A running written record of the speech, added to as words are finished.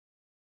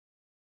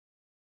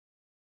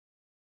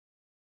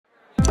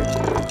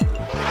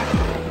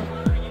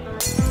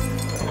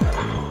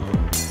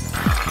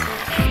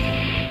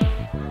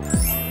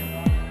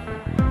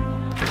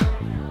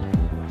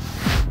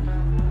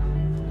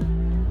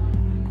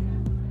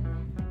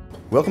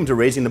Welcome to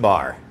Raising the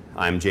Bar.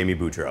 I'm Jamie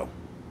Boudreau.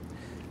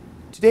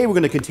 Today we're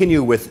going to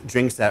continue with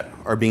drinks that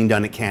are being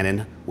done at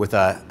Cannon with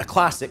a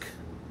classic,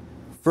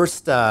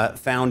 first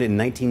found in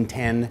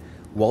 1910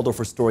 Waldorf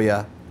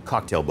Astoria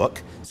cocktail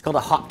book. It's called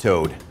a hop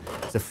toad.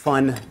 It's a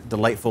fun,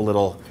 delightful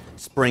little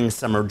spring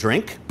summer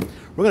drink.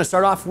 We're going to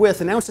start off with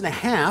 1.5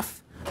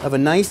 ounces of a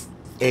nice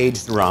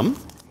aged rum.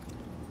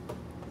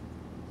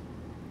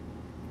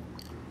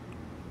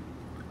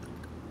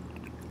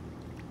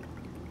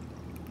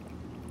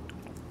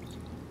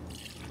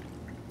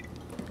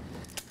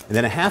 And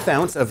then 1/2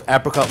 ounce of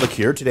apricot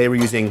liqueur. Today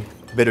we're using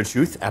Bitter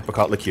Truth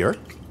apricot liqueur.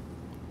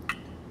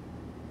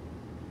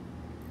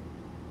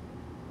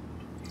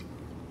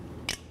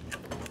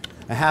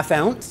 A 1/2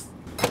 ounce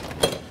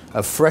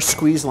of fresh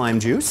squeezed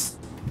lime juice.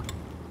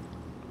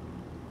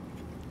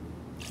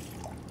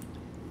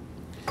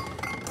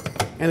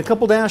 And a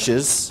couple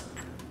dashes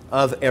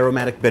of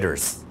aromatic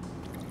bitters.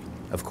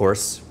 Of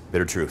course,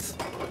 Bitter Truth.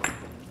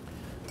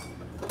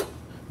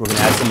 We're going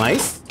to add some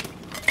ice.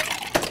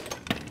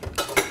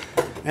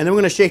 And then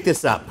we're going to shake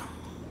this up.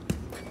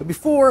 But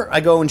before I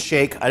go and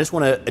shake, I just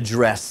want to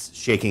address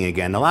shaking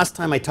again. The last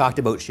time I talked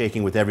about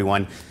shaking with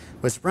everyone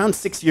was around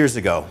 6 years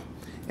ago.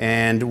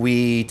 And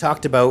we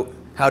talked about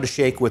how to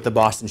shake with the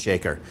Boston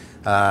shaker.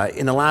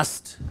 In the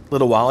last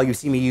little while, you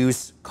see me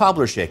use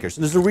cobbler shakers.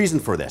 And there's a reason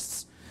for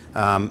this.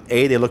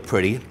 They look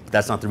pretty, but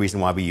that's not the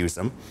reason why we use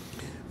them.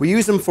 We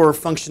use them for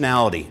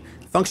functionality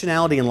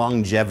and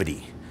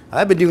longevity.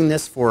 I've been doing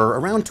this for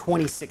around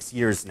 26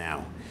 years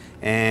now.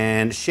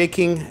 And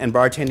shaking and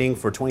bartending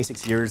for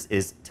 26 years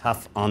is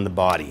tough on the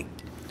body.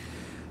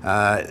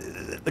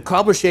 The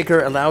cobbler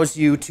shaker allows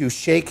you to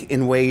shake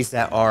in ways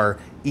that are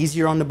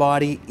easier on the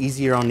body,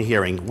 easier on the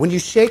hearing. When you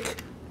shake,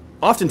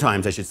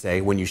 oftentimes I should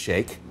say, when you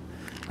shake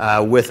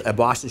with a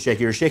Boston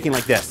shaker, you're shaking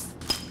like this.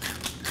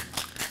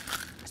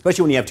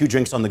 Especially when you have 2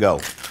 drinks on the go.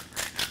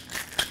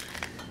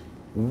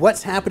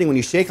 What's happening when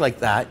you shake like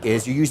that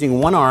is you're using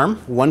one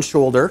arm, one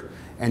shoulder,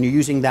 and you're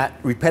using that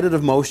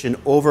repetitive motion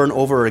over and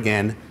over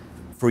again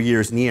for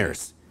years and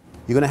years.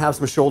 You're going to have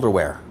some shoulder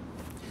wear.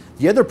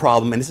 The other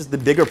problem, and this is the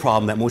bigger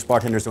problem that most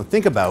bartenders don't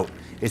think about,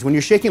 is when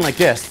you're shaking like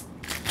this,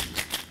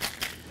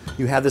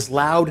 you have this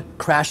loud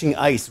crashing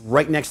ice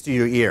right next to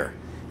your ear.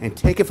 And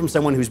take it from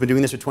someone who's been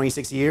doing this for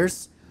 26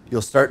 years,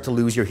 you'll start to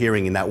lose your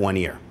hearing in that one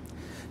ear.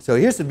 So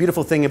here's the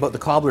beautiful thing about the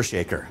cobbler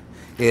shaker,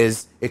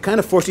 is it kind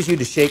of forces you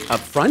to shake up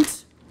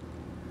front,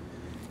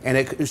 and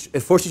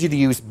it forces you to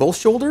use both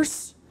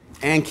shoulders,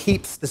 and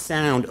keeps the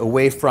sound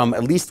away from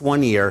at least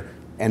one ear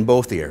and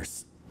both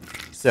ears.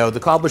 So the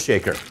cobbler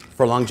shaker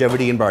for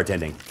longevity in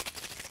bartending.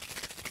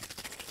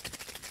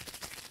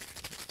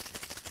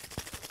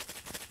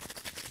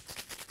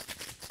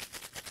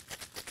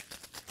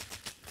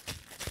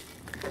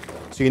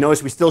 So you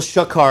notice we still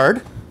shook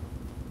hard.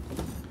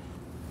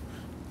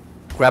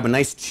 Grab a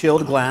nice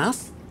chilled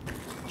glass.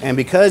 And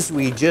because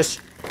we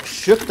just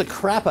shook the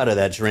crap out of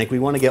that drink, we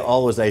want to get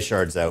all those ice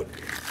shards out.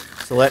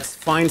 So let's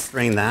fine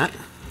strain that.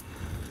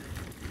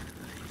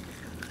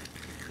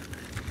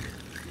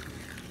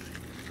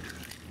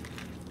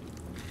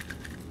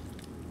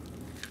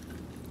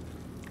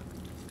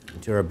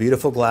 To our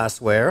beautiful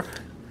glassware.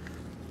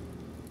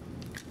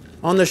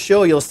 On the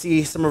show, you'll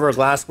see some of our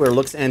glassware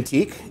looks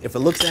antique. If it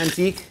looks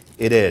antique,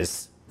 it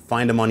is.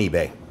 Find them on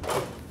eBay.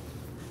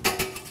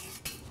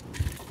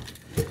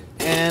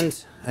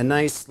 And a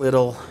nice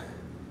little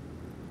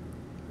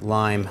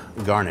lime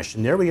garnish.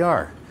 And there we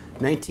are.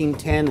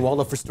 1910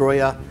 Waldorf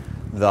Astoria,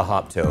 the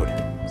hop toad.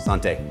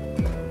 Santé.